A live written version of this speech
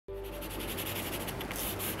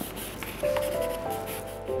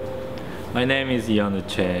My name is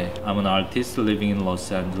Che. I'm an artist living in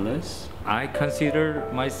Los Angeles. I consider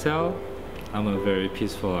myself I'm a very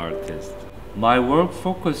peaceful artist. My work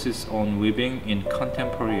focuses on weaving in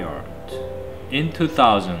contemporary art. In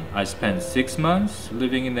 2000, I spent 6 months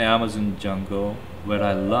living in the Amazon jungle where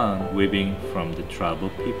I learned weaving from the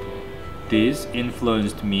tribal people. This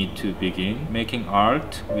influenced me to begin making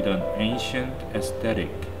art with an ancient aesthetic.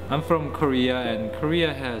 I'm from Korea, and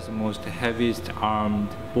Korea has the most heaviest armed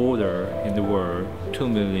border in the world. 2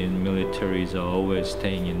 million militaries are always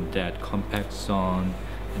staying in that compact zone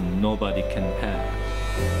and nobody can pass.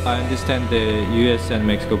 I understand the US and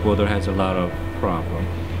Mexico border has a lot of problems.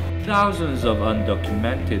 Thousands of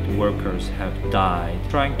undocumented workers have died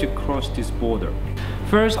trying to cross this border.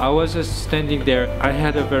 First, I was just standing there. I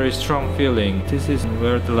had a very strong feeling. This is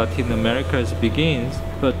where the Latin America begins,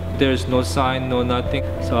 but there's no sign, no nothing.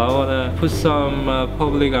 So I want to put some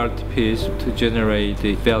public art piece to generate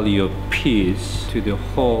the value of peace to the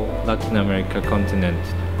whole Latin America continent.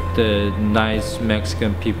 The nice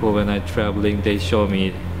Mexican people, when I'm traveling, they show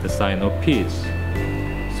me the sign of peace.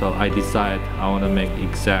 So I decide I want to make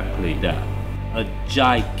exactly that. A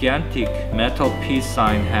gigantic metal peace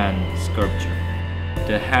sign hand sculpture.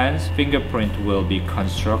 The hand's fingerprint will be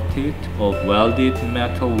constructed of welded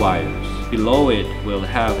metal wires. Below it will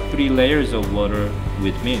have 3 layers of water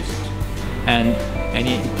with mist. And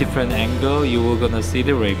any different angle, you will gonna see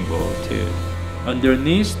the rainbow too.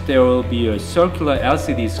 Underneath, there will be a circular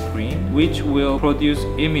LCD screen which will produce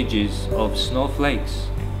images of snowflakes.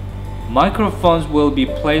 Microphones will be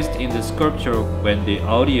placed in the sculpture when the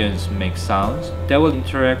audience makes sounds that will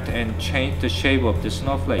interact and change the shape of the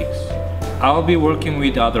snowflakes. I'll be working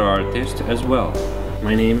with other artists as well.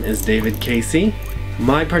 My name is David Casey.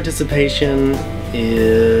 My participation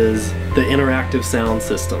is the interactive sound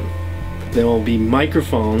system. There will be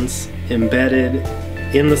microphones embedded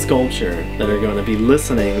in the sculpture that are going to be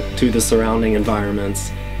listening to the surrounding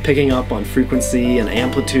environments, picking up on frequency and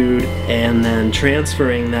amplitude, and then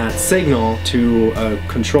transferring that signal to a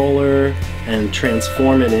controller and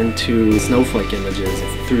transform it into snowflake images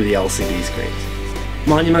through the LCD screens.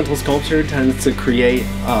 Monumental sculpture tends to create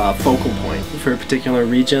a focal point for a particular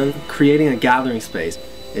region. Creating a gathering space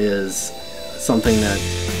is something that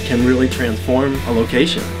can really transform a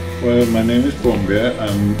location. Well, my name is Conde.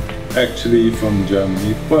 I'm actually from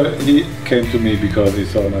Germany. Well, he came to me because he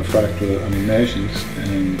saw my Fractal animations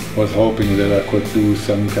and was hoping that I could do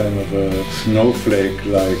some kind of a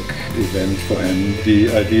snowflake-like event for him.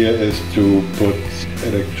 The idea is to put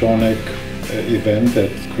electronic event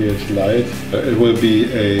that creates light. It will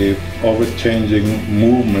be a always changing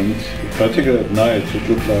movement, particularly at night. It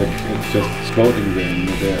looks like it's just floating there in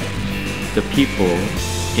the air. The people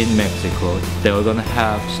in Mexico, they're gonna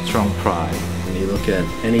have strong pride. When you look at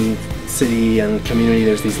any city and community,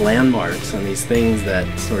 there's these landmarks and these things that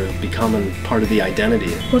sort of become part of the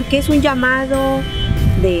identity. Porque es un llamado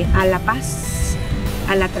a la paz,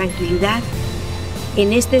 a la tranquilidad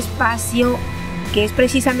en este espacio que es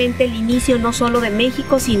precisamente el inicio no solo de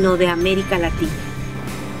México, sino de América Latina.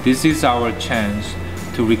 This is our chance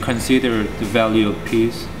to reconsider the value of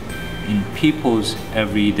peace in people's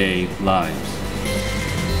everyday lives.